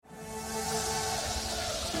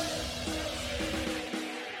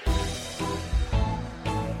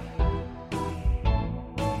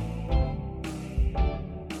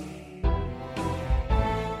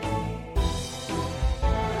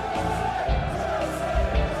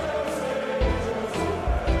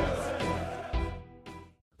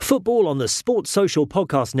Football on the Sports Social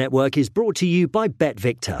Podcast Network is brought to you by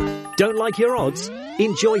BetVictor. Don't like your odds?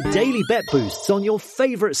 Enjoy daily bet boosts on your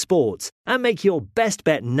favourite sports and make your best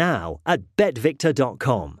bet now at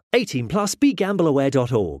betvictor.com. 18 plus,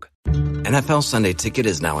 begambleaware.org. NFL Sunday Ticket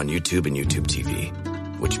is now on YouTube and YouTube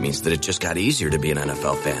TV, which means that it just got easier to be an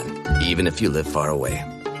NFL fan, even if you live far away.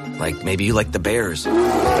 Like maybe you like the Bears,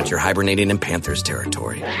 but you're hibernating in Panthers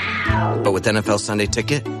territory. But with NFL Sunday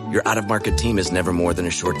Ticket, your out-of-market team is never more than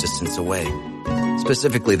a short distance away.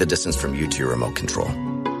 Specifically, the distance from you to your remote control.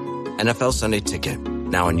 NFL Sunday Ticket,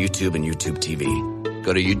 now on YouTube and YouTube TV.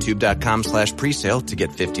 Go to youtube.com/presale to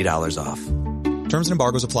get $50 off. Terms and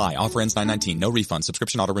embargoes apply. Offer ends 9/19. No refund.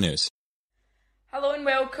 Subscription auto renews. Hello and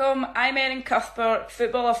welcome. I'm Erin Cuthbert,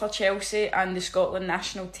 footballer for Chelsea and the Scotland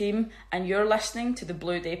national team, and you're listening to the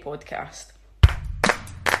Blue Day podcast.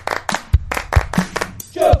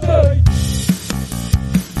 Chelsea!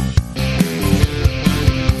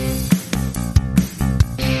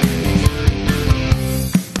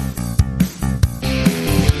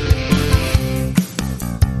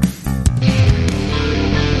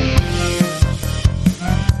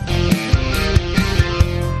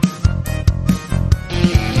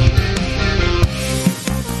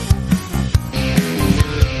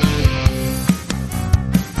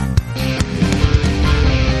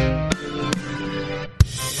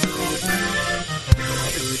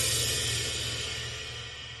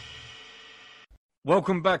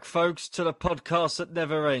 Welcome back, folks, to the podcast that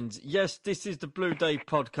never ends. Yes, this is the Blue Day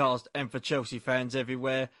podcast, and for Chelsea fans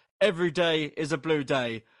everywhere, every day is a blue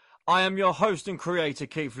day. I am your host and creator,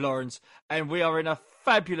 Keith Lawrence, and we are in a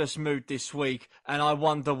fabulous mood this week, and I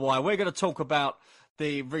wonder why. We're going to talk about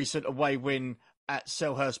the recent away win at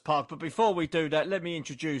Selhurst Park, but before we do that, let me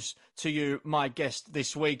introduce to you my guest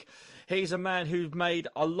this week. He's a man who's made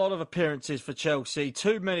a lot of appearances for Chelsea,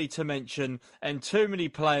 too many to mention, and too many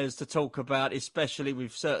players to talk about, especially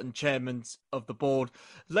with certain chairmen of the board.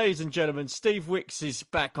 Ladies and gentlemen, Steve Wicks is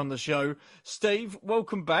back on the show. Steve,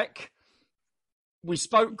 welcome back. We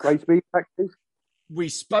spoke... Great to be back, Steve. We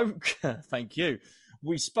spoke... Thank you.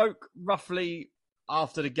 We spoke roughly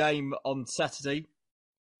after the game on Saturday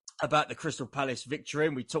about the Crystal Palace victory,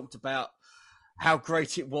 and we talked about how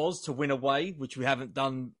great it was to win away, which we haven't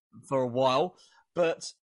done for a while,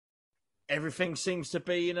 but everything seems to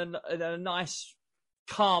be in a nice,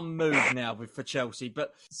 calm mood now for Chelsea.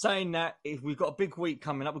 But saying that, if we've got a big week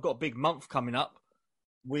coming up, we've got a big month coming up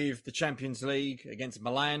with the Champions League against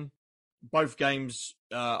Milan, both games,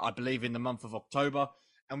 I believe, in the month of October,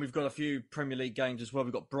 and we've got a few Premier League games as well.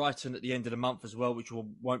 We've got Brighton at the end of the month as well, which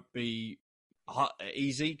won't be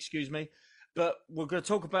easy, but we're going to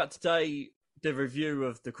talk about today the review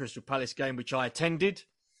of the Crystal Palace game, which I attended.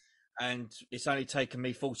 And it's only taken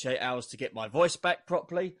me 48 hours to get my voice back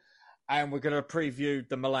properly. And we're going to preview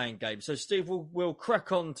the Milan game. So, Steve, we'll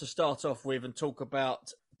crack on to start off with and talk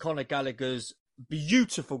about Conor Gallagher's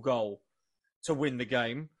beautiful goal to win the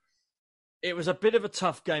game. It was a bit of a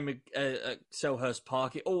tough game at Selhurst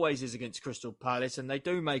Park. It always is against Crystal Palace, and they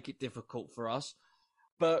do make it difficult for us.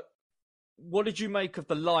 But what did you make of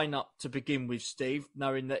the lineup to begin with, Steve,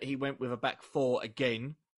 knowing that he went with a back four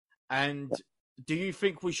again? And do you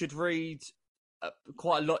think we should read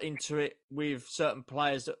quite a lot into it with certain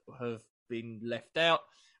players that have been left out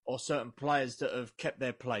or certain players that have kept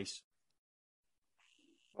their place?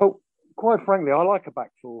 Well, quite frankly, I like a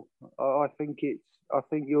back four. I think you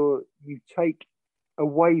take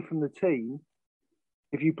away from the team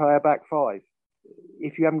if you play a back five.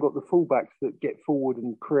 If you haven't got the fullbacks that get forward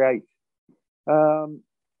and create. And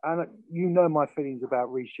you know my feelings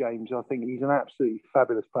about Reece James. I think he's an absolutely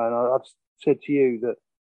fabulous player. And I've said to you that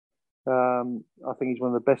I think he's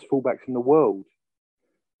one of the best fullbacks in the world.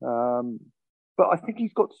 But I think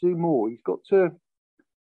he's got to do more. He's got to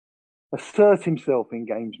assert himself in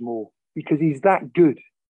games more because he's that good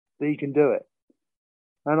that he can do it.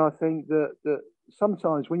 And I think that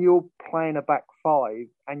sometimes when you're playing a back five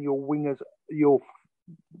and your wing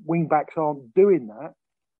backs aren't doing that,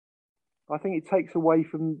 I think it takes away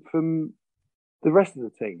from the rest of the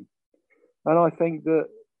team. And I think that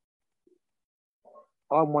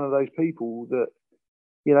I'm one of those people that,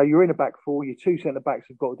 you know, you're in a back four, your two centre-backs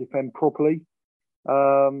have got to defend properly.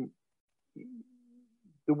 The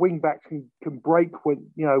wing-backs can break when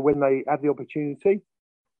they have the opportunity.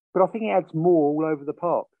 But I think it adds more all over the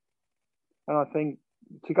park. And I think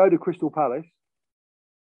to go to Crystal Palace,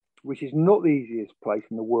 which is not the easiest place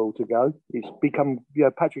in the world to go. It's become,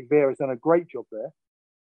 Patrick Vieira's done a great job there.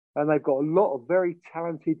 And they've got a lot of very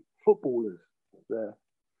talented footballers there.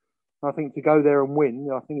 I think to go there and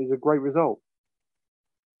win, I think is a great result.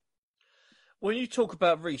 When you talk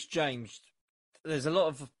about Reece James, there's a lot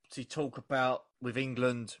of talk about with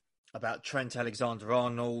England about Trent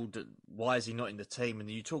Alexander-Arnold. Why is he not in the team? And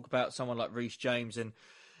you talk about someone like Reece James, and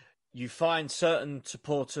you find certain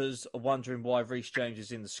supporters are wondering why Reece James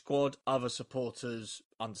is in the squad. Other supporters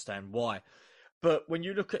understand why. But when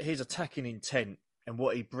you look at his attacking intent and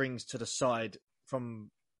what he brings to the side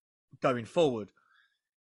from going forward,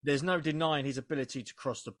 there's no denying his ability to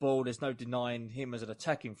cross the ball. There's no denying him as an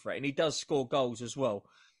attacking threat. And he does score goals as well.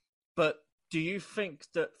 But do you think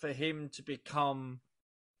that for him to become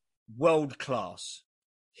world class,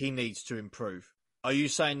 he needs to improve? Are you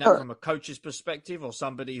saying that from a coach's perspective or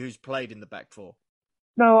somebody who's played in the back four?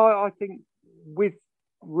 No, I think with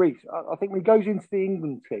Reece, I think when he goes into the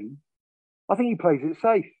England team, I think he plays it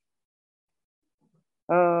safe.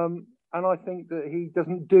 And I think that he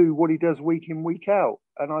doesn't do what he does week in, week out.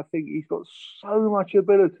 And I think he's got so much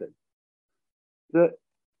ability that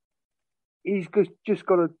he's just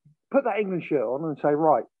got to put that England shirt on and say,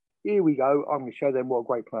 right, here we go. I'm going to show them what a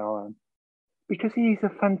great player I am. Because he's a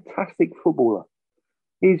fantastic footballer.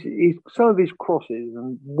 Some of his crosses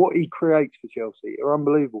and what he creates for Chelsea are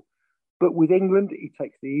unbelievable. But with England, he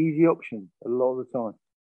takes the easy option a lot of the time.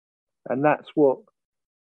 And that's what,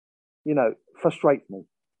 frustrates me.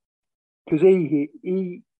 Because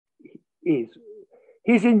he is.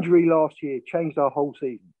 His injury last year changed our whole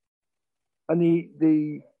season. And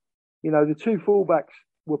the two fullbacks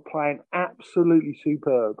were playing absolutely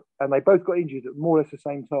superb. And they both got injured at more or less the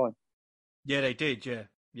same time. Yeah, they did, yeah.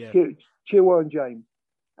 Chilwell and James.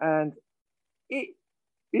 And it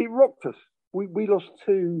rocked us. We lost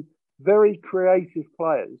two very creative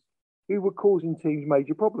players who were causing teams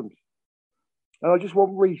major problems. And I just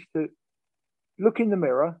want Reece to look in the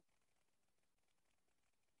mirror,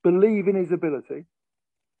 believe in his ability,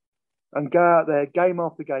 and go out there game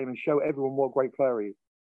after game and show everyone what a great player he is.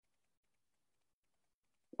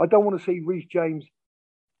 I don't want to see Reece James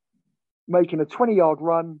making a 20-yard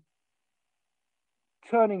run,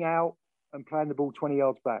 turning out and playing the ball 20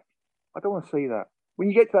 yards back. I don't want to see that. When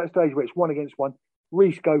you get to that stage where it's 1 against 1,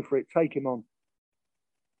 Reece, go for it, take him on.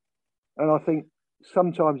 And I think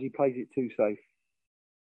sometimes he plays it too safe.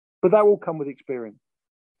 But that will come with experience.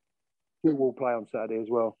 He will play on Saturday as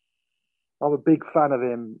well. I'm a big fan of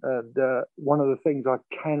him. And one of the things I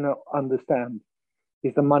cannot understand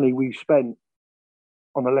is the money we've spent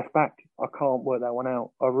on the left back. I can't work that one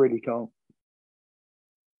out. I really can't.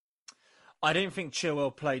 I didn't think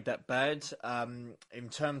Chilwell played that bad. In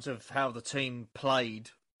terms of how the team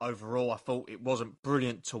played overall, I thought it wasn't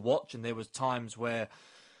brilliant to watch. And there was times where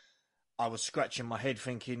I was scratching my head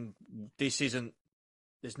thinking,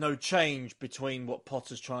 there's no change between what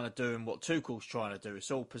Potter's trying to do and what Tuchel's trying to do.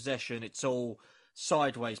 It's all possession. It's all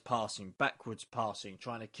sideways passing, backwards passing,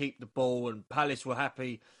 trying to keep the ball. And Palace were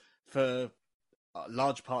happy for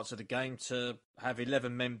large parts of the game to have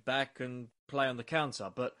 11 men back and play on the counter.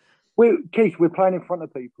 But Keith, we're playing in front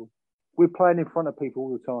of people. We're playing in front of people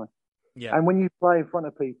all the time. Yeah. And when you play in front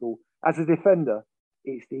of people, as a defender,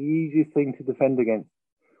 it's the easiest thing to defend against.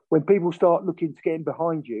 When people start looking to get in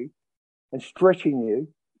behind you and stretching you,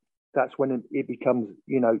 that's when it becomes,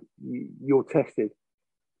 you're tested.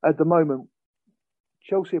 At the moment,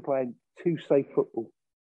 Chelsea are playing too safe football.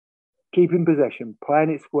 Keeping possession, playing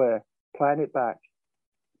it square, playing it back,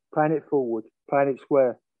 playing it forward, playing it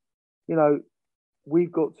square.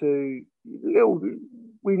 We've got to,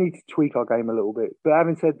 we need to tweak our game a little bit. But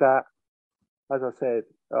having said that, as I said,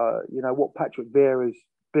 what Patrick Vieira's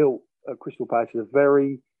built at Crystal Palace is a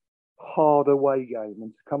very hard away game.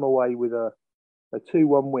 And to come away with a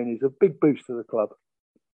 2-1 win is a big boost to the club.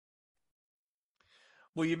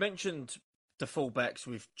 Well, you mentioned the fullbacks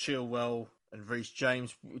with Chilwell and Reece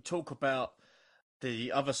James. We talk about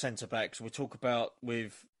the other centre-backs. We talk about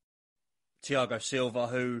with Thiago Silva,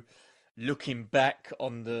 who, looking back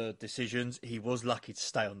on the decisions, he was lucky to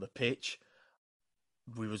stay on the pitch.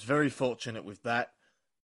 We was very fortunate with that.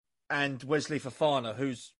 And Wesley Fofana,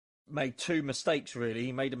 who's made two mistakes, really.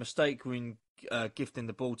 He made a mistake when gifting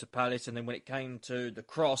the ball to Palace, and then when it came to the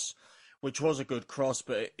cross, which was a good cross,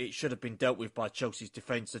 but it should have been dealt with by Chelsea's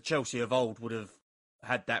defence. The Chelsea of old would have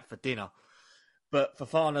had that for dinner. But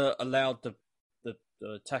Fofana allowed the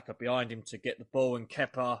attacker behind him to get the ball, and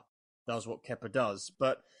Kepa does what Kepa does.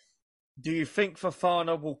 But do you think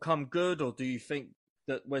Fofana will come good, or do you think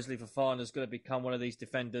that Wesley Fofana is going to become one of these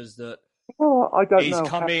defenders that I don't he's know.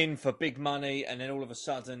 come in for big money and then all of a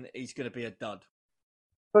sudden he's going to be a dud?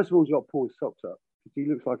 First of all, he's got to pull his socks up because he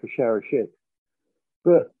looks like a shower of shit.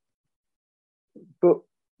 But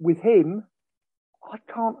with him, I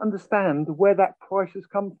can't understand where that price has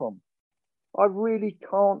come from. I really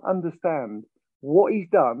can't understand what he's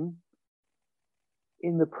done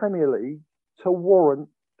in the Premier League to warrant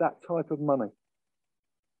that type of money.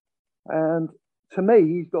 And to me,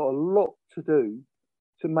 he's got a lot to do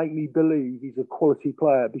to make me believe he's a quality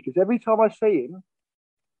player, because every time I see him,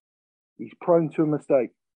 he's prone to a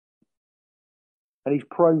mistake. And he's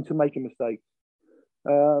prone to making mistakes.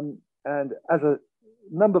 And as a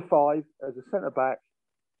number 5, as a centre back,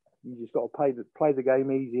 you just got to play the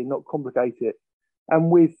game easy and not complicate it.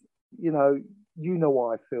 And with, you know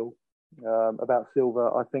what I feel about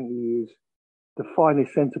Silva. I think he is the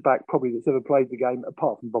finest centre back probably that's ever played the game,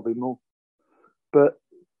 apart from Bobby Moore.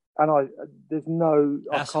 There's no.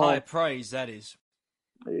 That's high praise, that is.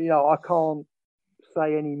 I can't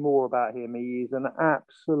say any more about him. He is an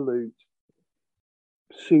absolute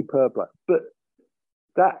superb player. But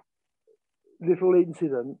that little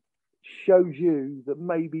incident shows you that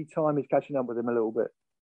maybe time is catching up with him a little bit,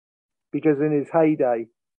 because in his heyday,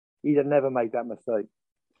 he'd have never made that mistake.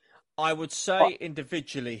 I would say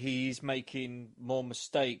individually he's making more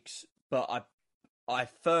mistakes, but I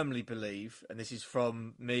firmly believe, and this is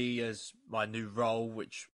from me as my new role,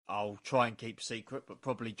 which I'll try and keep secret, but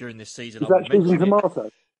probably during this season I will mention it. Is that cheese and tomato?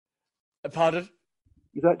 Pardon?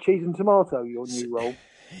 Is that cheese and tomato, your new role?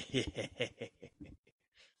 Yeah.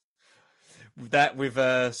 That with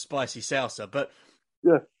spicy salsa, but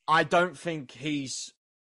yeah. I don't think he's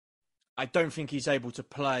able to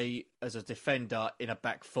play as a defender in a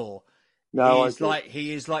back 4. No,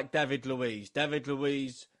 he is like David Luiz. David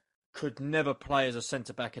Luiz could never play as a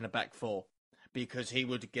centre back in a back 4 because he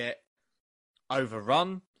would get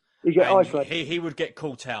overrun. He would get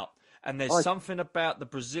caught out. And there's something about the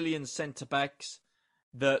Brazilian centre backs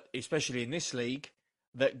that, especially in this league,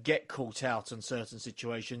 that get caught out in certain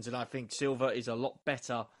situations. And I think Silva is a lot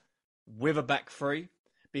better with a back 3,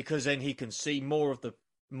 because then he can see more of the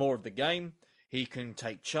game. He can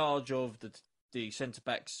take charge of the centre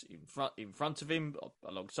backs in front of him,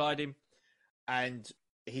 alongside him, and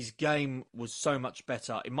his game was so much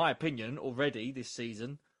better, in my opinion. Already this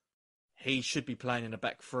season, he should be playing in a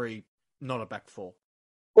back 3, not a back 4.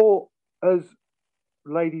 Or has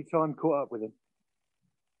Lady Time caught up with him?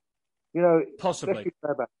 Possibly.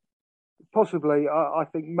 I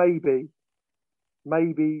think maybe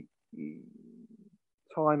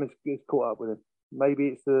time has caught up with him. Maybe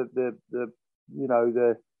it's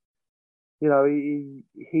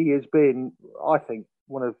he has been, I think,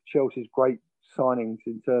 one of Chelsea's great signings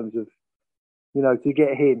in terms of, to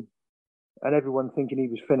get him and everyone thinking he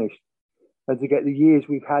was finished, and to get the years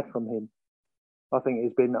we've had from him, I think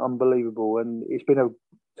it's been unbelievable. And it's been,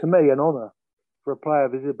 to me, an honour for a player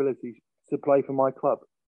of his abilities to play for my club.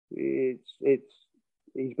 He's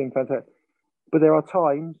been fantastic. But there are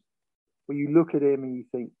times where you look at him and you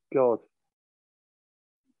think, God,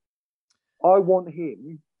 I want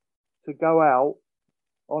him to go out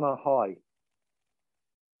on a high.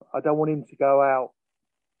 I don't want him to go out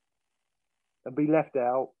and be left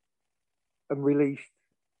out and released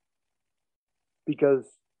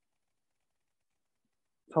because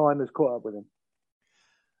time has caught up with him.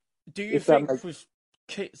 Do you think with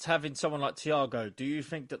having someone like Thiago, do you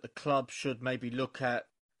think that the club should maybe look at,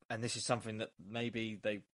 and this is something that maybe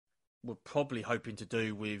they were probably hoping to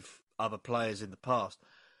do with other players in the past,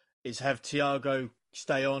 is have Thiago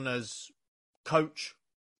stay on as coach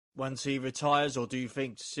once he retires, or do you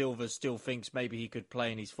think Silva still thinks maybe he could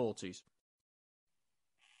play in his 40s?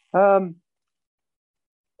 I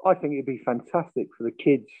think it'd be fantastic for the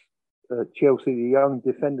kids at Chelsea, the young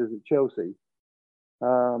defenders at Chelsea,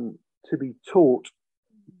 to be taught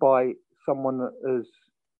by someone as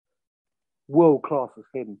world class as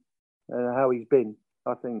him and how he's been.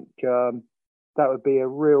 I think that would be a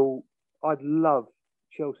real. I'd love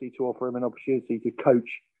Chelsea to offer him an opportunity to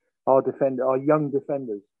coach our young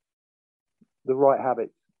defenders, the right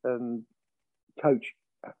habits, and coach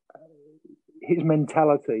his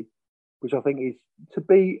mentality, which I think is to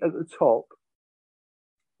be at the top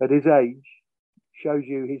at his age, shows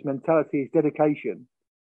you his mentality, his dedication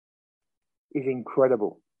is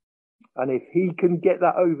incredible. And if he can get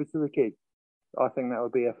that over to the kids, I think that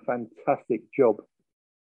would be a fantastic job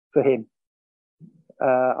for him.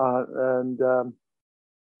 And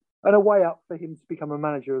a way up for him to become a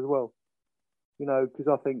manager as well. Because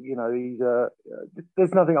I think, he's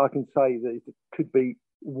there's nothing I can say that it could be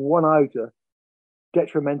one iota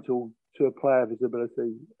detrimental to a player of his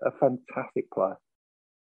ability. A fantastic player.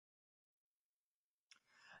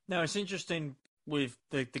 Now, it's interesting with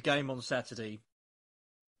the game on Saturday.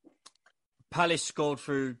 Palace scored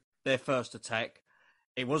through their first attack.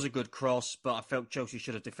 It was a good cross, but I felt Chelsea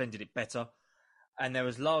should have defended it better. And there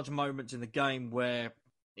was large moments in the game where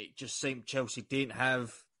it just seemed Chelsea didn't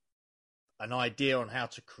have an idea on how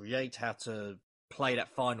to create, how to play that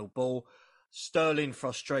final ball. Sterling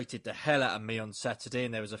frustrated the hell out of me on Saturday,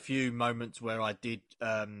 and there was a few moments where I did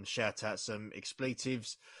shout out some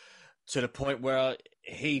expletives to the point where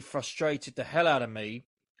he frustrated the hell out of me.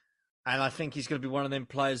 And I think he's going to be one of them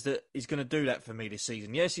players that is going to do that for me this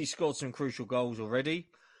season. Yes, he scored some crucial goals already,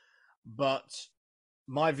 but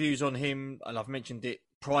my views on him, and I've mentioned it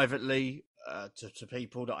privately to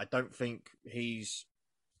people, that I don't think he's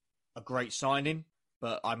a great signing.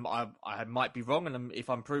 But I might be wrong, and if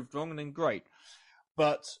I'm proved wrong, then great.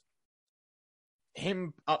 But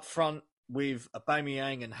him up front with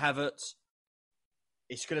Aubameyang and Havertz,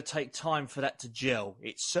 it's going to take time for that to gel.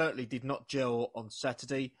 It certainly did not gel on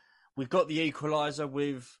Saturday. We've got the equaliser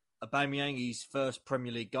with Aubameyang, his first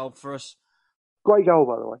Premier League goal for us. Great goal,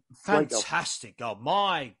 by the way. Fantastic goal.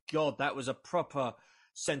 My God, that was a proper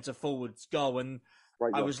centre-forwards goal. And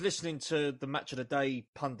I was listening to the Match of the Day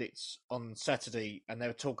pundits on Saturday, and they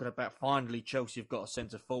were talking about finally Chelsea have got a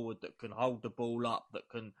centre-forward that can hold the ball up, that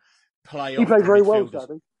can play off. He played very well,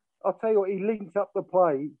 Saturday. I'll tell you what, he linked up the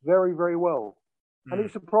play very, very well. And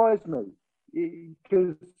it surprised me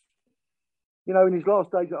because, you know, in his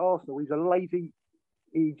last days at Arsenal, he's a lazy,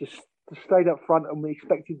 he just stayed up front and we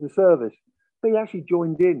expected the service. But he actually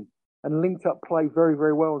joined in and linked up play very,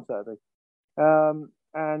 very well on Saturday.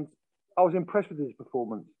 And I was impressed with his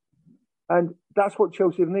performance. And that's what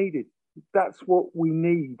Chelsea have needed. That's what we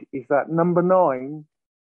need, is that number 9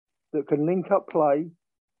 that can link up play,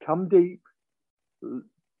 come deep,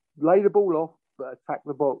 lay the ball off, but attack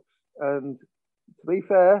the box. And to be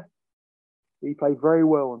fair, he played very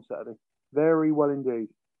well on Saturday. Very well indeed.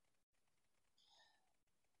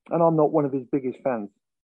 And I'm not one of his biggest fans.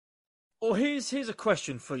 Well, here's a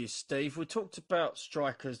question for you, Steve. We talked about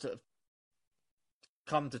strikers that have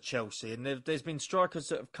come to Chelsea, and there's been strikers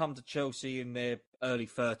that have come to Chelsea in their early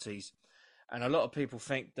 30s, and a lot of people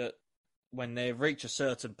think that when they reach a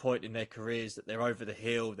certain point in their careers that they're over the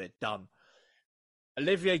hill, they're done.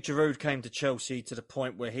 Olivier Giroud came to Chelsea to the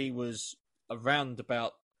point where he was around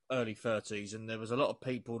about early 30s, and there was a lot of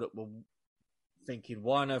people that were thinking,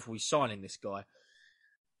 why on earth are we signing this guy?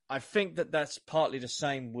 I think that that's partly the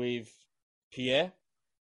same with Pierre,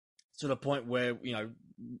 to the point where, you know,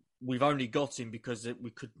 we've only got him because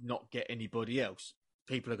we could not get anybody else.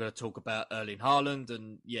 People are going to talk about Erling Haaland,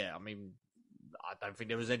 and yeah, I mean, I don't think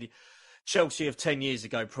there was any... Chelsea of 10 years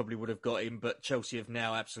ago probably would have got him, but Chelsea of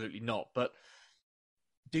now absolutely not. But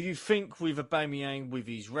do you think with Aubameyang, with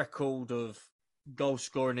his record of goal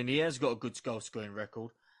scoring, and he has got a good goal scoring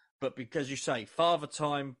record, but because you say Father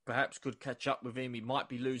Time perhaps could catch up with him, he might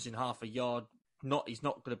be losing half a yard. He's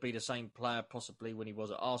not going to be the same player possibly when he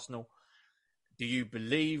was at Arsenal. Do you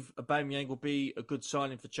believe Aubameyang will be a good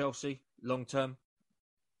signing for Chelsea long term?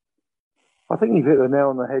 I think you've hit the nail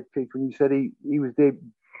on the head, Keith, when you said he was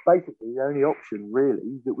basically the only option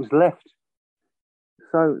really that was left.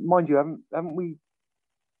 So, mind you, haven't we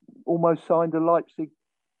almost signed a Leipzig,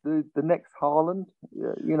 the next Haaland?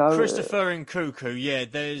 You know, Christopher Nkunku. Yeah,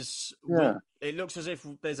 it looks as if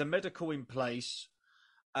there's a medical in place.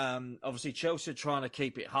 Obviously, Chelsea are trying to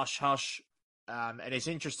keep it hush hush, and it's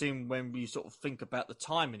interesting when you sort of think about the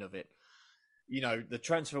timing of it. You know, the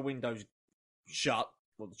transfer window's shut.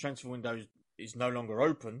 Well, the transfer window is no longer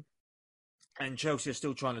open, and Chelsea are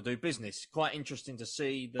still trying to do business. Quite interesting to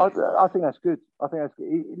see that. I think that's good.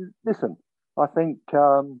 Listen, I think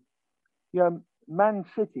Man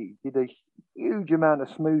City did a huge amount of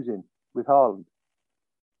smoozing with Haaland.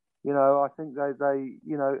 You know, I think they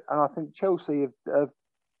and I think Chelsea have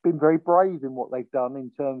been very brave in what they've done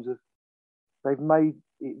in terms of they've made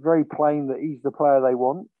it very plain that he's the player they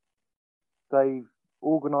want. They've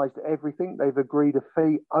organised everything. They've agreed a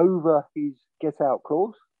fee over his get-out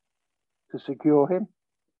clause to secure him.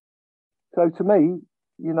 So to me,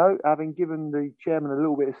 you know, having given the chairman a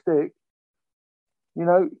little bit of stick, you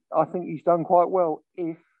know, I think he's done quite well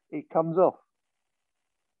if it comes off.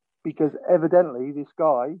 Because evidently this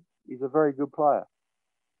guy is a very good player.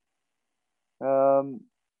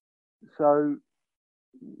 So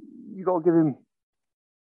you got to give him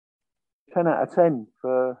 10 out of 10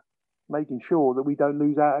 for making sure that we don't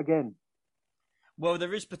lose out again. Well,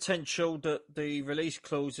 there is potential that the release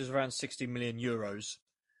clause is around 60 million euros.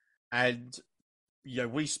 And, you know,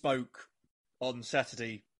 we spoke on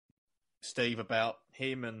Saturday, Steve, about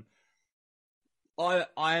him, and I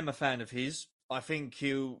am a fan of his. I think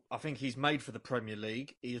he's made for the Premier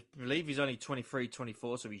League. I believe he's only 23,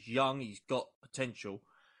 24, so he's young, he's got potential.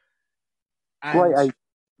 And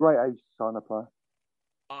great age to sign a player.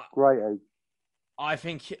 Great age. I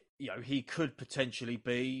think, you know, he could potentially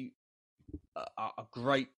be a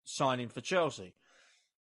great signing for Chelsea.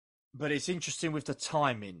 But it's interesting with the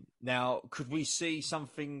timing. Now, could we see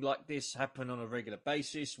something like this happen on a regular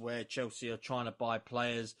basis where Chelsea are trying to buy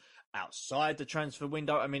players outside the transfer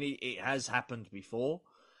window? I mean, it has happened before,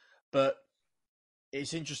 but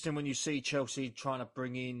it's interesting when you see Chelsea trying to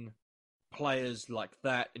bring in players like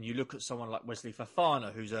that, and you look at someone like Wesley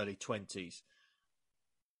Fofana, who's early 20s,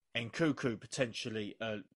 and Cuckoo potentially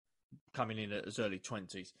coming in as early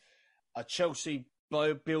 20s. Are Chelsea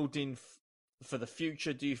building for the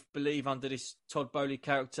future, do you believe, under this Todd Bowley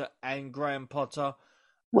character and Graham Potter?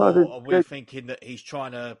 Well, or are we thinking that he's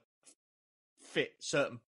trying to fit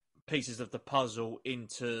certain pieces of the puzzle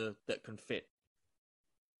into that can fit?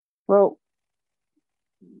 Well,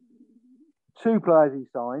 two players he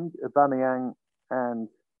signed, Aubameyang and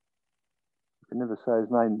I can never say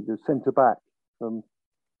his name, the centre back from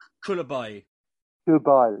Koulibaly.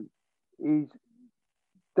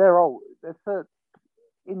 They're old. They're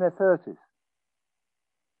in their 30s.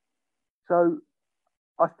 So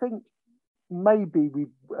I think maybe we,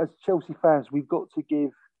 as Chelsea fans, we've got to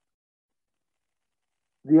give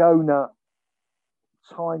the owner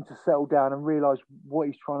time to settle down and realise what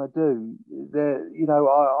he's trying to do.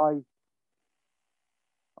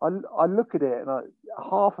 I look at it and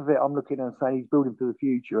half of it I'm looking at and saying he's building for the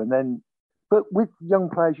future, but with young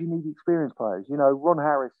players you need experienced players. You know, Ron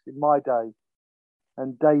Harris in my day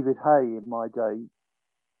and David Hay in my day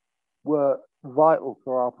were vital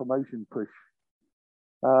for our promotion push.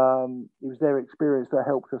 It was their experience that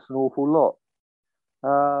helped us an awful lot.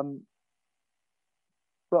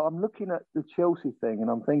 But I'm looking at the Chelsea thing and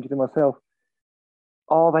I'm thinking to myself,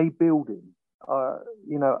 are they building? Are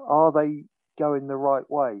they going the right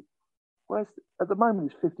way? Whereas at the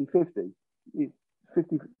moment it's 50-50. It's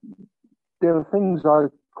 50. There are things I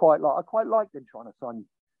quite like. I quite like them trying to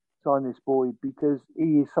sign this boy because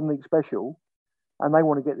he is something special and they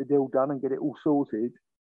want to get the deal done and get it all sorted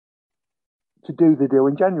to do the deal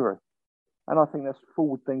in January. And I think that's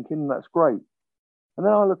forward thinking and that's great. And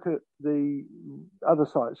then I look at the other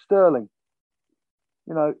side, Sterling.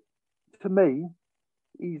 You know, to me,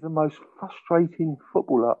 he's the most frustrating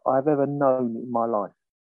footballer I've ever known in my life.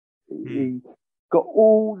 He got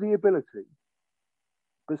all the ability,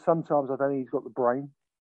 but sometimes I don't think he's got the brain.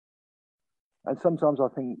 And sometimes I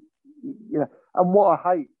think, and what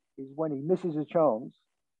I hate is when he misses a chance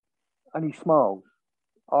and he smiles.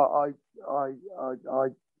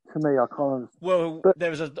 To me, I can't. Well, there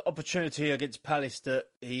was an opportunity against Palace that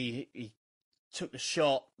he took the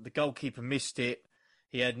shot, the goalkeeper missed it.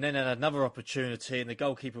 He had another opportunity, and the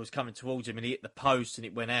goalkeeper was coming towards him, and he hit the post, and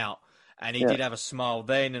it went out. And he did have a smile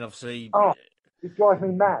then, and obviously, it drives me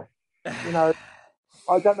mad.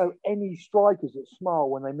 I don't know any strikers that smile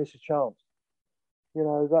when they miss a chance.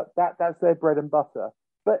 That's their bread and butter.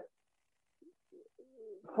 But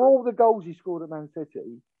for all the goals he scored at Man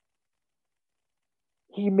City,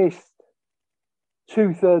 he missed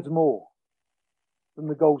 2/3 more than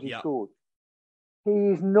the goals he scored. He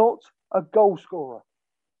is not a goal scorer.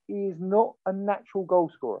 He is not a natural goal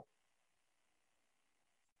scorer.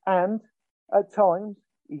 And at times,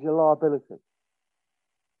 he's a liability.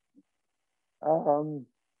 I'm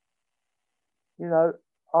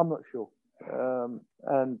not sure.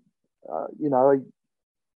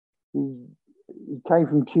 He came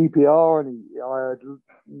from QPR and I heard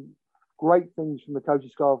great things from the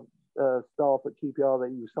coaching staff at QPR that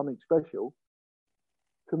he was something special.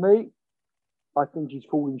 To me, I think he's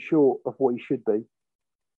falling short of what he should be.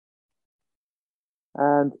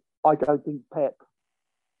 And I don't think Pep,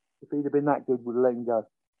 if he'd have been that good, would have let him go.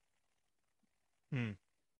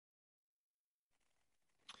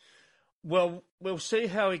 Well, we'll see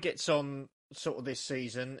how he gets on sort of this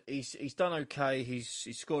season. He's done okay. He's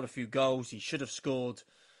scored a few goals. He should have scored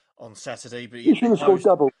on Saturday, but he should have scored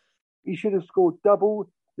double. He should have scored double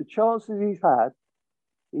the chances he's had.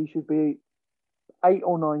 He should be 8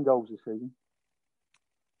 or 9 goals this season.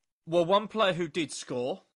 Well, one player who did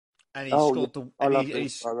score, and he scored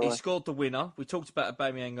the winner. We talked about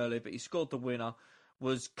Aubameyang earlier, but he scored the winner.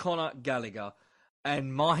 Was Conor Gallagher,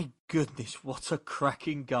 and my goodness, what a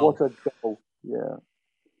cracking goal! What a goal! Yeah.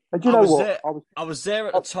 And do you know what? I was there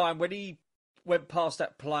at the time when he went past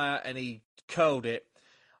that player and he curled it.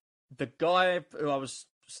 The guy who I was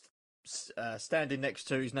standing next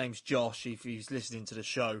to, his name's Josh, if he's listening to the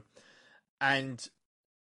show, and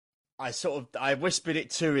I whispered it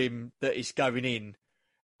to him that it's going in,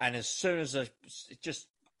 and as soon as it just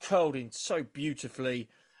curled in so beautifully,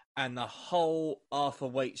 and the whole Arthur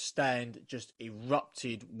Waite stand just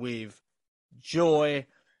erupted with joy,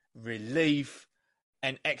 relief,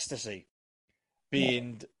 and ecstasy.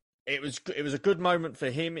 It was a good moment for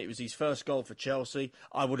him. It was his first goal for Chelsea.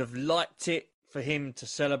 I would have liked it for him to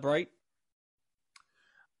celebrate.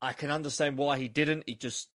 I can understand why he didn't. He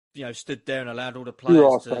just, stood there and allowed all the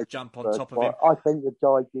players to jump on top of him. I think the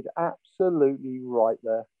guy did absolutely right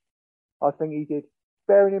there. I think he did.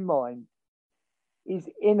 Bearing in mind, his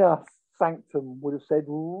inner sanctum would have said,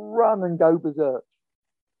 run and go berserk.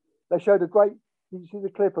 They showed did you see the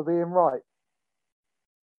clip of Ian Wright?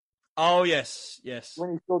 Oh, yes.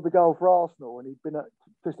 When he scored the goal for Arsenal and he'd been at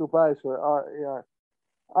Crystal Palace for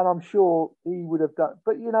and I'm sure he would have done.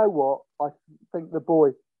 But you know what? I think the boy,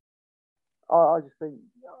 I just think,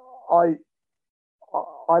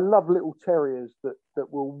 I love little terriers that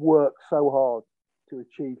will work so hard to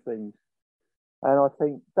achieve things. And I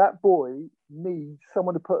think that boy needs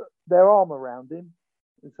someone to put their arm around him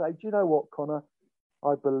and say, do you know what, Conor?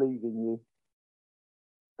 I believe in you.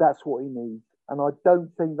 That's what he needs. And I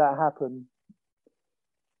don't think that happened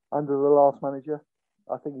under the last manager.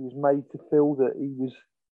 I think he was made to feel that he was.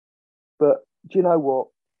 But do you know what?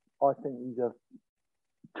 I think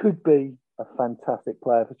could be a fantastic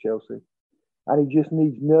player for Chelsea. And he just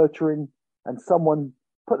needs nurturing and someone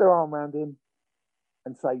put their arm around him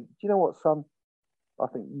and say, do you know what, son? I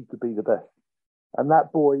think you could be the best. And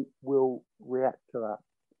that boy will react to that.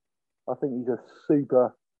 I think he's a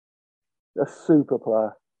super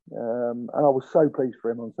player. And I was so pleased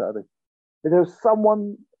for him on Saturday. If there was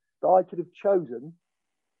someone that I could have chosen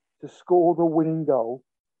to score the winning goal,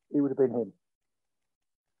 it would have been him.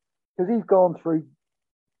 Because he's gone through,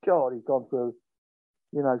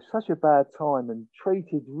 such a bad time and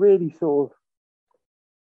treated really sort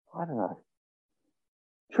of,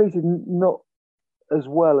 treated not as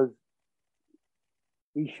well as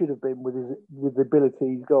he should have been with the ability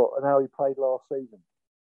he's got and how he played last season.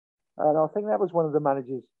 And I think that was one of the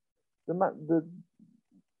managers.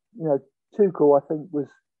 Tuchel, I think, was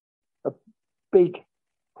a big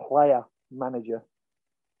player manager.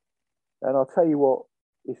 And I'll tell you what,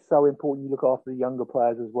 it's so important you look after the younger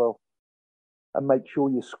players as well and make sure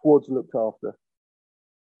your squad's looked after.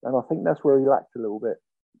 And I think that's where he lacked a little bit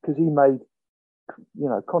because he made,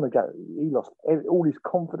 Conor, he lost all his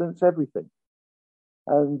confidence, everything.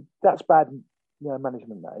 And that's bad,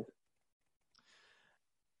 management, that is.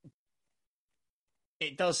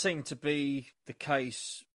 It does seem to be the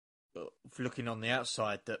case, looking on the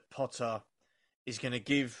outside, that Potter is going to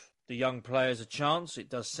give the young players a chance. It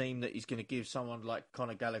does seem that he's going to give someone like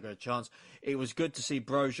Conor Gallagher a chance. It was good to see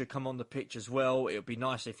Brozier come on the pitch as well. It would be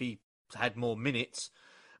nice if he had more minutes,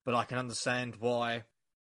 but I can understand why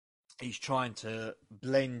he's trying to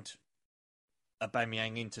blend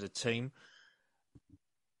Aubameyang into the team.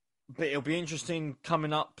 But it'll be interesting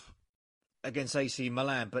coming up against AC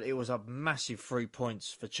Milan, but it was a massive 3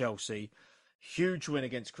 points for Chelsea. Huge win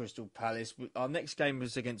against Crystal Palace. Our next game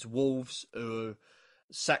was against Wolves, who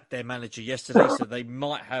sacked their manager yesterday, so they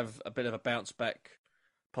might have a bit of a bounce back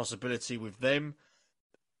possibility with them.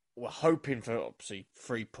 We're hoping for, obviously,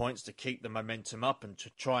 3 points to keep the momentum up and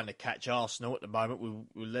trying to catch Arsenal at the moment.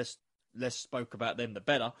 We less spoke about them, the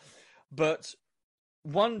better. But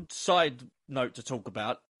one side note to talk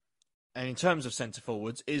about, and in terms of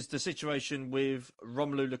centre-forwards, is the situation with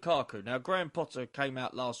Romelu Lukaku. Now, Graham Potter came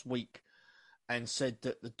out last week and said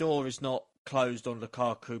that the door is not closed on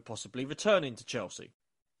Lukaku possibly returning to Chelsea.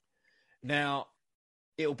 Now,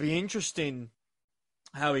 it'll be interesting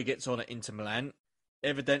how he gets on at Inter Milan.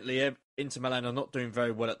 Evidently, Inter Milan are not doing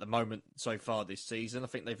very well at the moment so far this season. I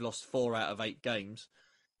think they've lost 4 out of 8 games.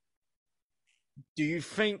 Do you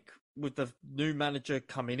think, with the new manager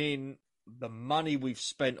coming in, the money we've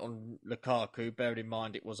spent on Lukaku, bearing in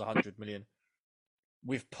mind it was 100 million,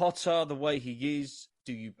 with Potter the way he is,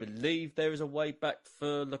 do you believe there is a way back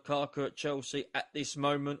for Lukaku at Chelsea at this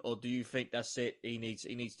moment, or do you think that's it? He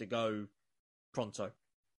needs to go pronto.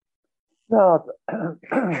 No,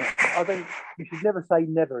 I think you should never say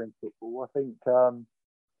never in football. I think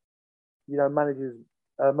managers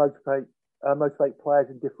motivate players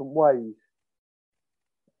in different ways.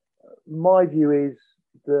 My view is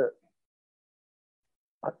that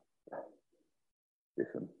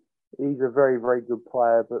listen, he's a very, very good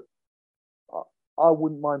player, but I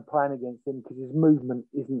wouldn't mind playing against him because his movement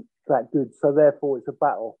isn't that good. So therefore, it's a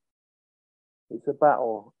battle. It's a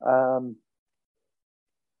battle.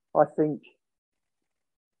 I think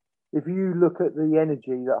if you look at the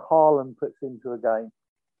energy that Haaland puts into a game,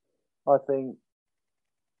 I think,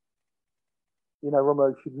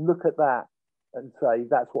 Romelu should look at that and say,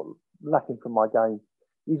 that's what's lacking from my game.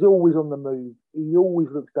 He's always on the move. He always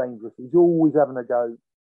looks dangerous. He's always having a go.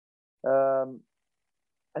 And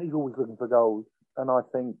he's always looking for goals. And I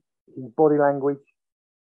think his body language,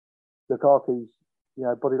 Lukaku's,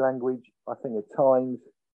 body language, I think at times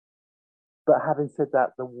But having said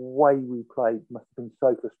that, the way we played must have been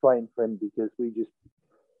so frustrating for him because we just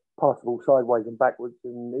passed the ball sideways and backwards,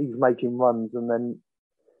 and he's making runs. And then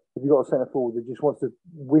if you've got a centre forward that just wants to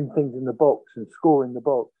win things in the box and score in the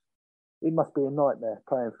box, it must be a nightmare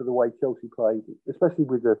playing for the way Chelsea played, especially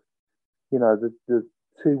with the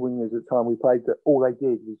two wingers at the time we played that all they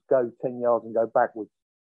did was go 10 yards and go backwards,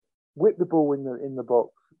 whip the ball in the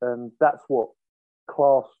box, and that's what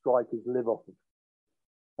class strikers live off of.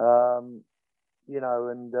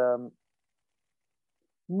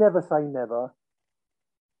 Never say never,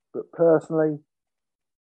 but personally,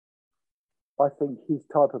 I think his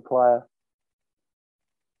type of player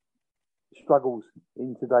struggles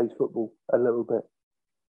in today's football a little bit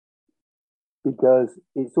because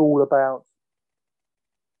it's all about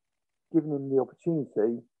giving him the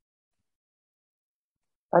opportunity,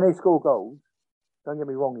 and he score goals. Don't get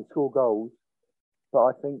me wrong, he score goals, but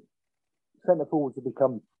I think centre forwards have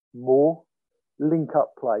become more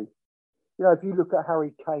link-up play. You know, if you look at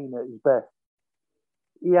Harry Kane at his best,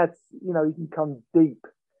 he can come deep,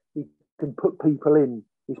 he can put people in.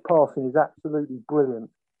 His passing is absolutely brilliant.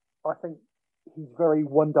 I think he's very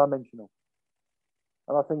one-dimensional,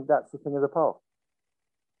 and I think that's the thing of the past.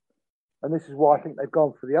 And this is why I think they've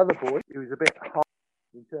gone for the other boy, who's a bit hard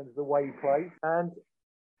in terms of the way he plays, and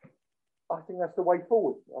I think that's the way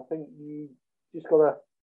forward. I think you just got to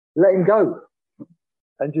let him go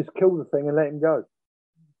and just kill the thing and let him go,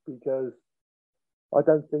 because I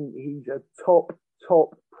don't think he's a top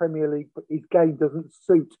Premier League. His game doesn't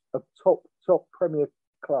suit a top Premier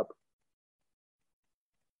club.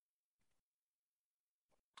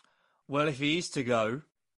 Well, if he is to go,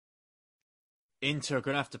 Inter are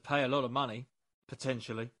going to have to pay a lot of money,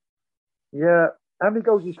 potentially. Yeah. How many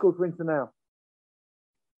goals has he scored for Inter now?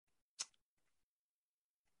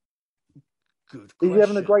 Good Is question. he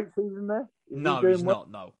having a great season there? No, he's not.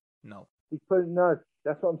 No. No,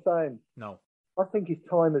 that's what I'm saying. No. I think his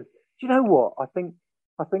time is. Do you know what? I think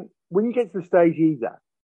when you get to the stage he's at,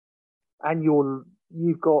 and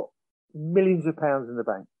you've got millions of pounds in the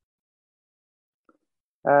bank,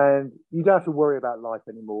 and you don't have to worry about life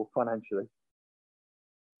anymore financially,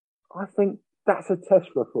 I think that's a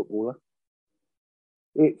test for a footballer.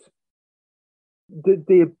 It's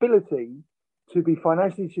the ability to be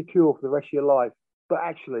financially secure for the rest of your life, but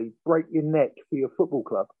actually break your neck for your football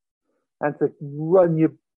club and to run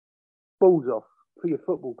your balls off for your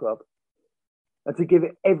football club and to give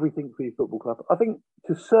it everything for your football club. I think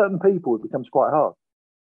to certain people it becomes quite hard.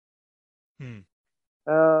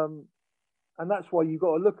 And that's why you've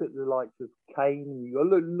got to look at the likes of Kane, you've got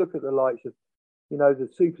to look at the likes of, the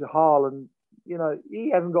Super Haaland.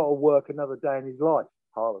 He hasn't got to work another day in his life,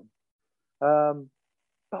 Haaland.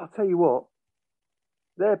 But I'll tell you what,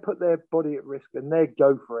 they put their body at risk and they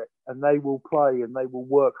go for it and they will play and they will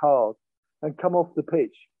work hard and come off the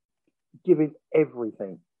pitch giving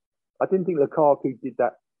everything. I didn't think Lukaku did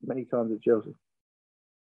that many times at Chelsea.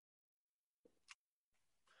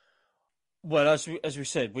 Well, as we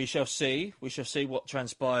said, we shall see. We shall see what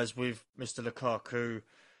transpires with Mr. Lukaku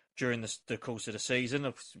during the course of the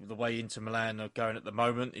season. The way Inter Milan are going at the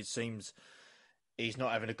moment, it seems he's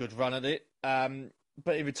not having a good run at it.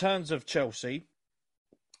 But in terms of Chelsea,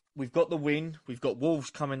 we've got the win. We've got Wolves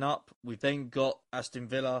coming up. We've then got Aston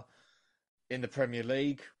Villa in the Premier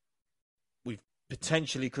League. We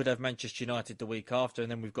potentially could have Manchester United the week after, and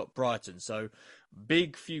then we've got Brighton. So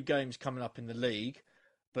few games coming up in the league.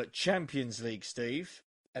 But Champions League, Steve,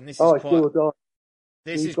 and this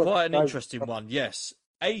is quite an interesting one. Yes,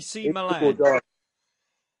 AC Milan.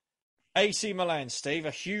 AC Milan, Steve,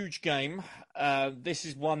 a huge game. This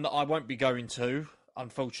is one that I won't be going to,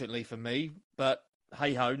 unfortunately for me. But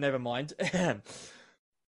hey ho, never mind. A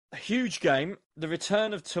huge game. The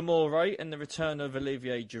return of Tomori and the return of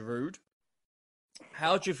Olivier Giroud.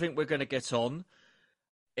 How do you think we're going to get on?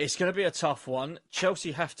 It's going to be a tough one.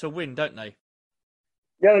 Chelsea have to win, don't they?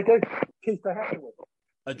 Yeah, they do. They have to win.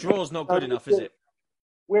 A draw's not good enough, is it?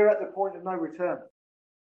 We're at the point of no return.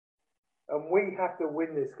 And we have to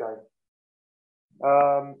win this game.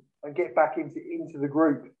 And get back into the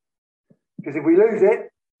group. Because if we lose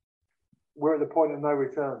it, we're at the point of no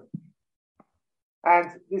return.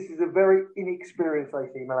 And this is a very inexperienced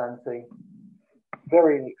AC Milan team.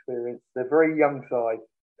 Very inexperienced. They're a very young side.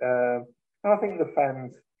 And I think the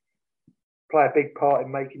fans play a big part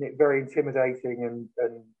in making it very intimidating and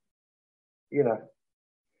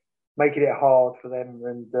making it hard for them.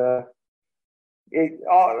 And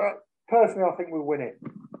personally, I think we'll win it.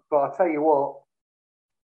 But I'll tell you what,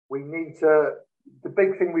 the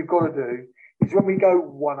big thing we've got to do is when we go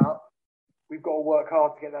 1-up, we've got to work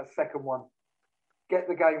hard to get that second one, get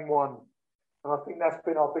the game won. And I think that's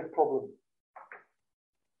been our big problem.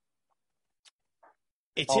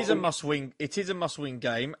 It is a must-win. It is a must-win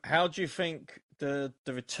game. How do you think the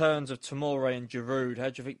returns of Tomori and Giroud? How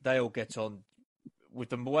do you think they'll get on with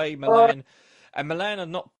the way Milan and Milan are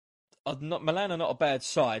not a bad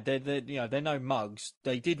side. They're no mugs.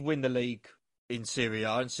 They did win the league in Serie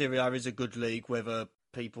A, and Serie A is a good league. Whether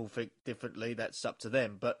people think differently, that's up to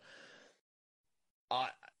them. But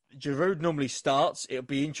Giroud normally starts. It'll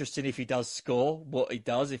be interesting if he does score. What he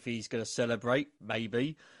does, if he's going to celebrate,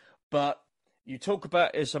 maybe. But you talk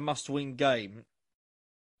about it's a must-win game.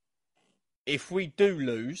 If we do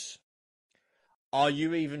lose, are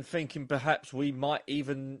you even thinking perhaps we might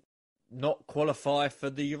even not qualify for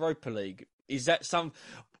the Europa League? Is that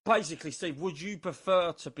basically, Steve, would you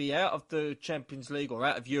prefer to be out of the Champions League or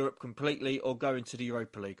out of Europe completely or go into the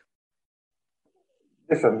Europa League?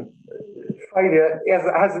 Listen, failure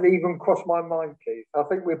hasn't even crossed my mind, Keith. I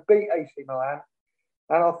think we beat AC Milan,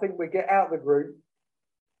 and I think we get out of the group.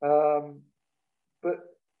 But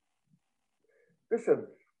listen,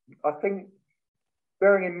 I think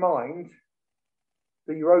bearing in mind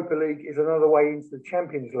the Europa League is another way into the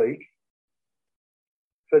Champions League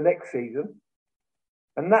for next season,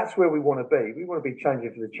 and that's where we want to be. We want to be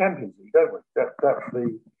challenging for the Champions League, don't we? That's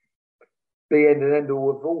the end and end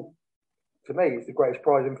all of all. To me, it's the greatest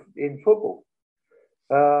prize in football.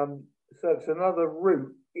 So it's another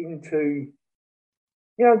route into.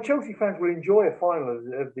 Chelsea fans will enjoy a final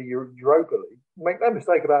of the Europa League. Make no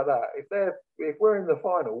mistake about that. If we're in the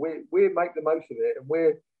final, we make the most of it,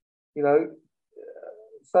 and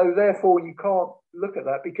so therefore you can't look at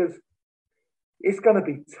that because it's going to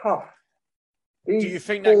be tough. Do you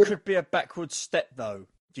think that could be a backward step, though?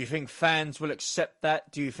 Do you think fans will accept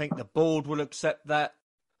that? Do you think the board will accept that?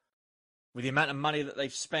 With the amount of money that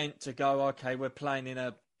they've spent to go, okay, we're playing in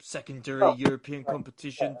a secondary European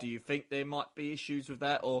competition, do you think there might be issues with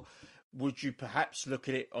that? Or would you perhaps look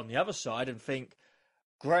at it on the other side and think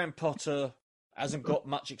Graham Potter hasn't got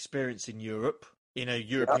much experience in Europe, in a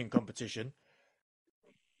European competition?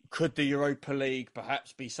 Could the Europa League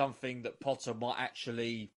perhaps be something that Potter might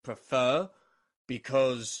actually prefer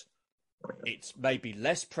because it's maybe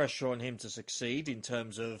less pressure on him to succeed in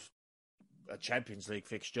terms of a Champions League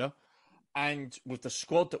fixture? And with the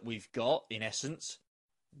squad that we've got, in essence,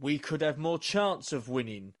 we could have more chance of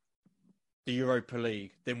winning the Europa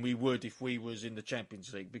League than we would if we was in the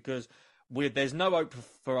Champions League, because there's no hope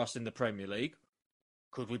for us in the Premier League.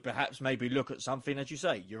 Could we perhaps maybe look at something, as you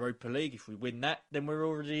say, Europa League? If we win that, then we're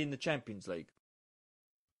already in the Champions League.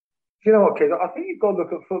 Do you know what, kid? I think you've got to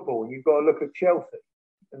look at football and you've got to look at Chelsea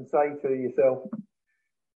and say to yourself,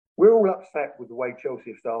 we're all upset with the way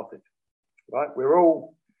Chelsea have started, right? We're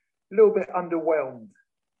all a little bit underwhelmed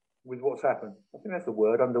with what's happened. I think that's the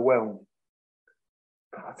word, underwhelmed.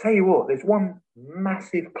 But I'll tell you what, there's one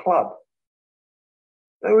massive club.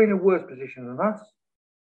 They're in a worse position than us.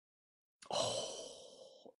 Oh,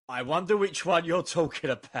 I wonder which one you're talking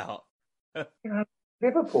about.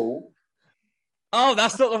 Liverpool. Oh,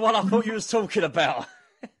 that's not the one I thought you was talking about.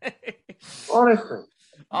 Honestly.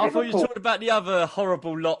 I thought you were talking about the other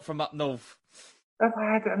horrible lot from up north. They've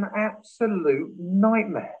had an absolute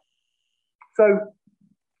nightmare. So,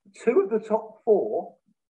 2 of the top 4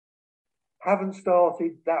 haven't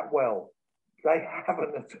started that well. They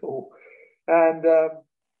haven't at all. And,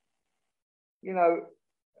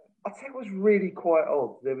 I think it was really quite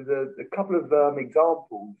odd. There was a couple of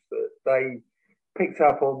examples that they picked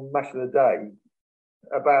up on Match of the Day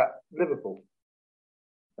about Liverpool.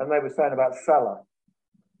 And they were saying about Salah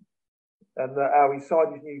and how he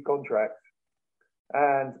signed his new contract.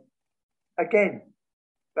 And again,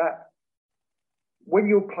 that when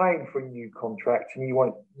you're playing for a new contract and you're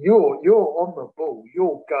on the ball,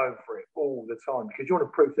 you're going for it all the time because you want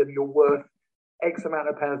to prove that you're worth X amount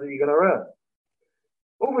of pounds that you're going to earn.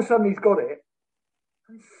 All of a sudden, he's got it.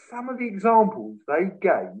 And some of the examples they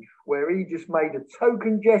gave where he just made a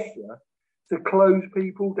token gesture to close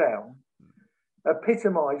people down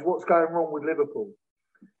epitomise what's going wrong with Liverpool.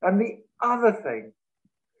 And the other thing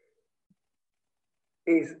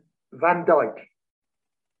is Van Dijk.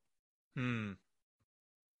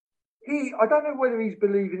 I don't know whether he's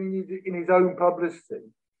believing in his own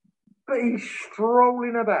publicity, but he's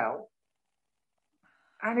strolling about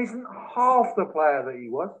and isn't half the player that he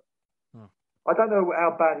was. I don't know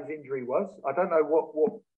how bad his injury was. I don't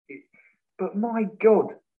know but my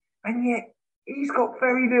God. And yet he's got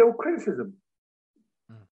very little criticism.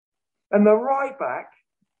 And the right back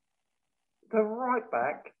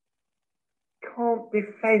can't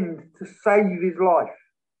defend to save his life.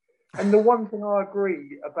 And the one thing I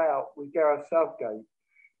agree about with Gareth Southgate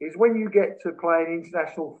is when you get to playing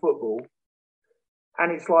international football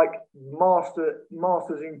and it's like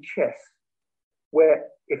masters in chess where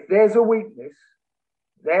if there's a weakness,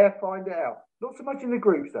 they'll find it out. Not so much in the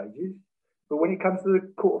group stages, but when it comes to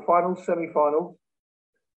the quarterfinals, semi-finals,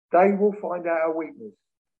 they will find out a weakness.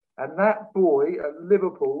 And that boy at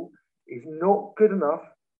Liverpool is not good enough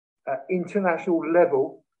at international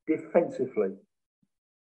level defensively.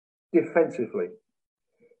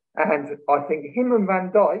 And I think him and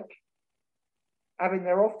Van Dijk having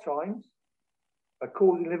their off times are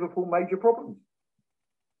causing Liverpool major problems.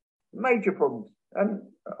 Major problems. And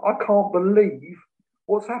I can't believe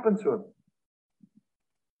what's happened to them.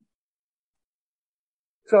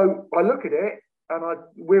 So I look at it and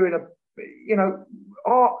we're in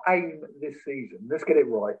our aim this season, let's get it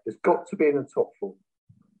right, has got to be in the top four.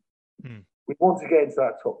 We want to get into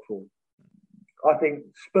that top four. I think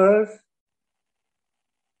Spurs,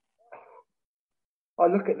 I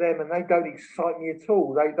look at them and they don't excite me at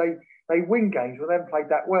all. They win games when they haven't played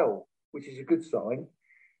that well, which is a good sign.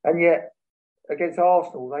 And yet, against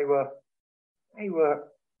Arsenal, they were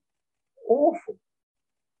awful.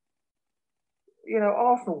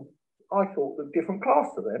 Arsenal, I thought, was a different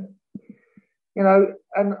class to them.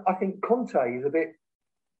 And I think Conte is a bit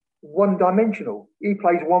one-dimensional. He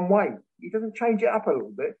plays one way. He doesn't change it up a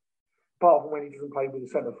little bit, apart from when he doesn't play with the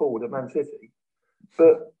centre forward at Man City.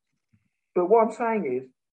 But what I'm saying is,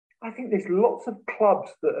 I think there's lots of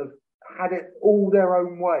clubs that have had it all their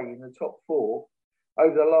own way in the top four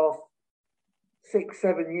over the last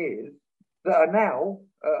 6-7 years that are now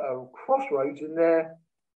at a crossroads in their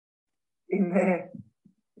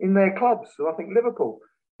clubs. So I think Liverpool,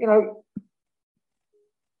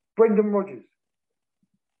 Brendan Rodgers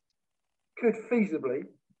could feasibly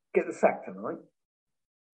get the sack tonight.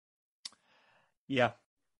 Yeah.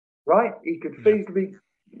 Right? He could feasibly,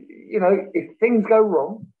 if things go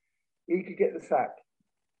wrong, he could get the sack.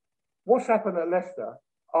 What's happened at Leicester,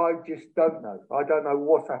 I just don't know. I don't know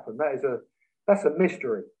what's happened. That's a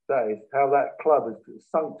mystery. That is how that club has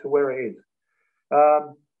sunk to where it is.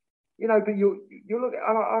 But you look.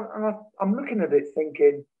 I'm looking at it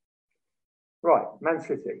thinking, right, Man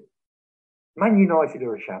City, Man United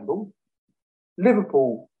are a shambles.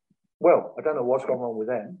 Liverpool, well, I don't know what's gone wrong with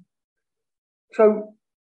them. So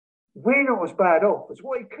we're not as bad off as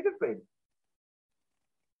what it could have been.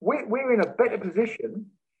 We're in a better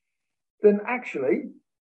position than actually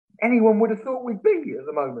anyone would have thought we'd be at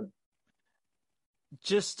the moment.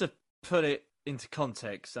 Just to put it into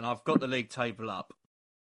context, and I've got the league table up.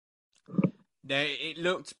 Now, it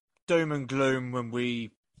looked doom and gloom when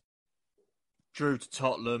we drew to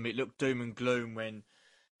Tottenham. It looked doom and gloom when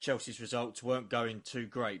Chelsea's results weren't going too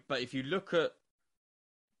great. But if you look at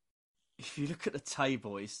the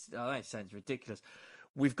table, it sounds ridiculous.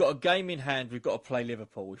 We've got a game in hand. We've got to play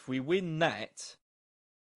Liverpool. If we win that,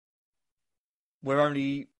 we're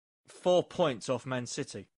only 4 points off Man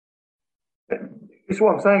City. It's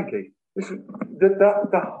what I'm saying, Keith.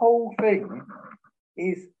 The whole thing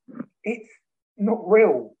is, it's not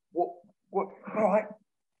real. What? All right.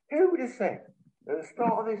 Who would have said at the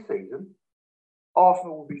start of this season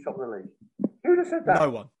Arsenal will be top of the league? Who would have said that?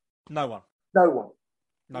 No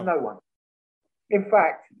one. In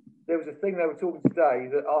fact, there was a thing they were talking today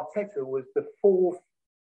that Arteta was the fourth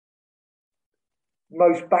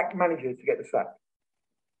most backed manager to get the sack.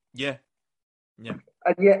 Yeah.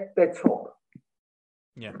 And yet they're top.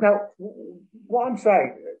 Yeah. Now, what I'm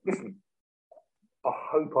saying, listen, I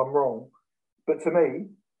hope I'm wrong, but to me,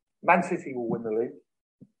 Man City will win the league.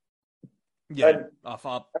 Yeah, and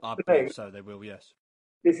I believe so. They will, yes.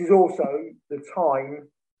 This is also the time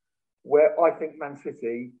where I think Man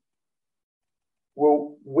City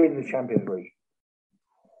will win the Champions League.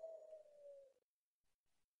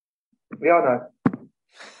 Yeah, I know.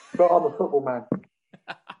 But I'm a football man.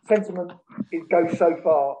 Sentiment, it goes so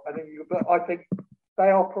far. But I think they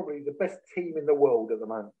are probably the best team in the world at the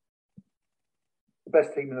moment. The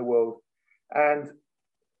best team in the world. And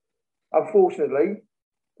unfortunately,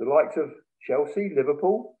 the likes of Chelsea,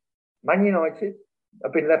 Liverpool, Man United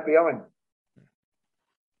have been left behind.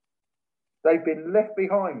 They've been left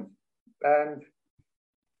behind. And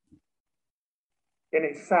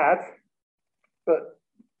it's sad, but,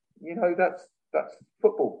 that's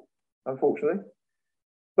football, unfortunately.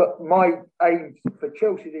 But my aim for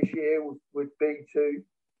Chelsea this year would be to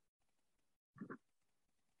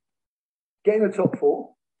get in the top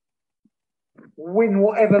four, win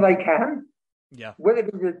whatever they can, whether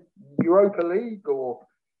it be the Europa League or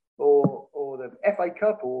the FA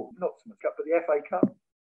Cup, or not so much Cup, but the FA Cup,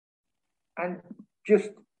 and just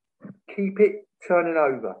keep it turning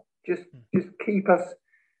over. Just keep us,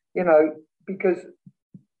 because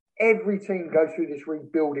every team goes through this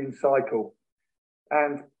rebuilding cycle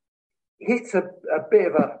and hits a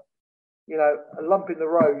bit of a lump in the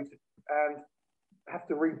road and have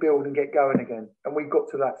to rebuild and get going again. And we've got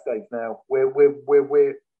to that stage now where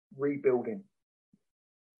we're rebuilding.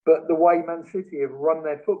 But the way Man City have run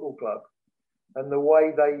their football club and the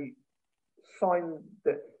way they signed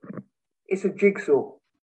it's a jigsaw.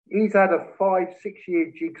 He's had a 5-6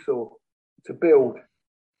 year jigsaw to build.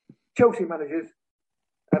 Chelsea managers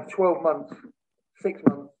have 12 months, 6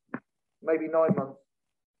 months, maybe 9 months,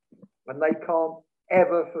 and they can't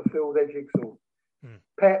ever fulfill their jigsaw.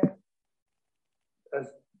 Pep, as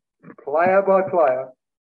player by player,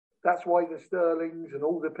 that's why the Sterlings and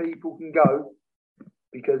all the people can go,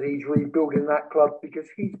 because he's rebuilding that club, because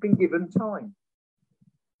he's been given time.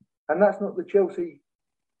 And that's not the Chelsea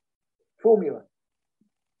formula.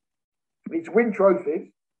 It's win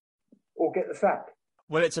trophies or get the sack.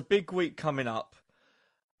 Well, it's a big week coming up.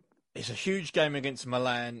 It's a huge game against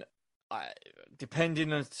Milan.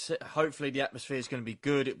 Depending on, hopefully the atmosphere is going to be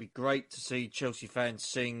good. It'd be great to see Chelsea fans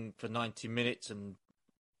sing for 90 minutes and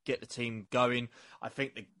get the team going. I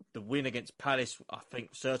think the win against Palace, I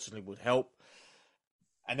think, certainly would help.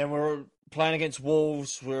 And then we're playing against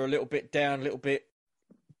Wolves. We're a little bit down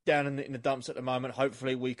in the dumps at the moment.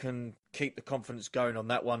 Hopefully we can keep the confidence going on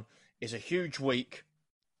that one. It's a huge week.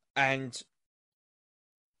 And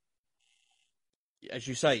as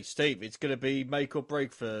you say, Steve, it's going to be make or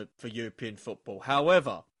break for European football.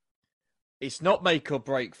 However, it's not make or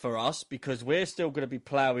break for us because we're still going to be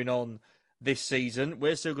ploughing on this season.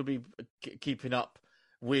 We're still going to be keeping up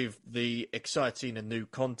with the exciting and new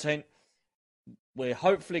content. We're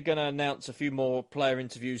hopefully going to announce a few more player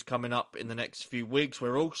interviews coming up in the next few weeks.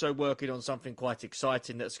 We're also working on something quite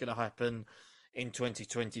exciting that's going to happen in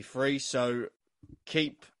 2023. So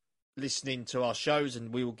keep listening to our shows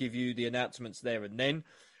and we will give you the announcements there and then.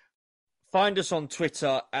 Find us on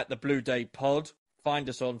Twitter at The Blue Day Pod. Find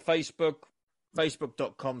us on Facebook,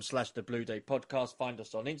 facebook.com/The Blue Day Podcast. Find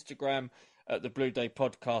us on Instagram at The Blue Day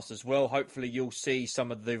Podcast as well. Hopefully you'll see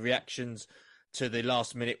some of the reactions to the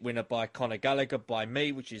last-minute winner by Conor Gallagher by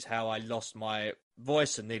me, which is how I lost my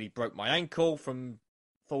voice and nearly broke my ankle from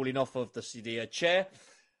falling off of the chair.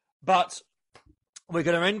 But we're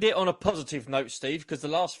going to end it on a positive note, Steve, because the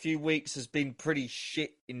last few weeks has been pretty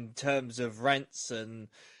shit in terms of rants and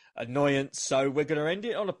annoyance. So we're going to end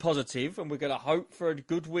it on a positive, and we're going to hope for a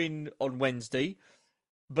good win on Wednesday.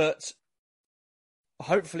 But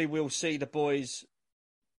hopefully we'll see the boys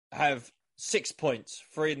have 6 points,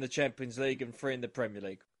 3 in the Champions League and 3 in the Premier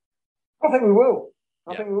League. I think we will.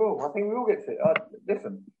 I think we will get it.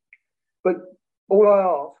 Listen, but all I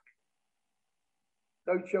ask,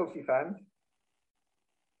 those Chelsea fans,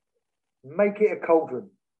 make it a cauldron.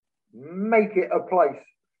 Make it a place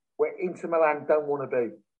where Inter Milan don't want to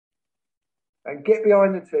be. And get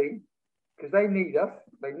behind the team, because they need us.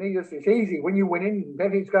 They need us. It's easy when you're winning and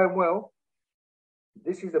everything's going well.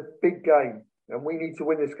 This is a big game. And we need to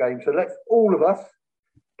win this game. So let's all of us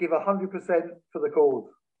give 100% for the cause.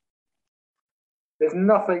 There's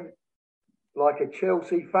nothing like a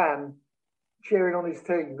Chelsea fan cheering on his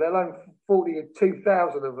team, let alone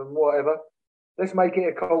 42,000 of them, whatever. Let's make it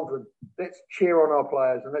a cauldron. Let's cheer on our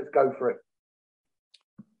players and let's go for it.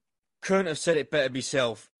 Couldn't have said it better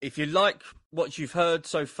myself. If you like what you've heard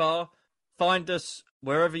so far, find us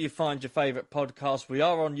wherever you find your favourite podcast. We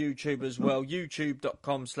are on YouTube as well,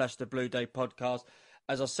 youtube.com/The Blue Day Podcast.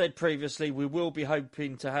 As I said previously, we will be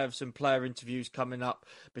hoping to have some player interviews coming up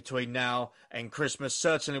between now and Christmas.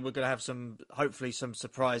 Certainly we're going to have hopefully some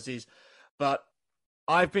surprises. But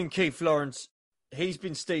I've been Keith Lawrence. He's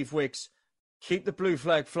been Steve Wicks. Keep the blue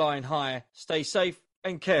flag flying high. Stay safe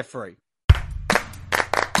and carefree.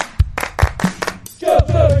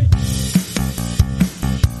 Chelsea!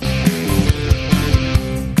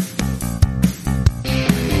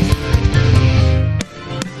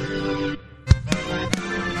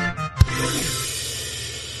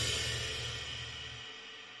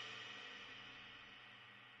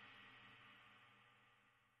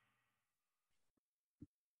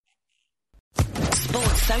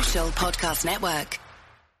 Sports Social Podcast Network.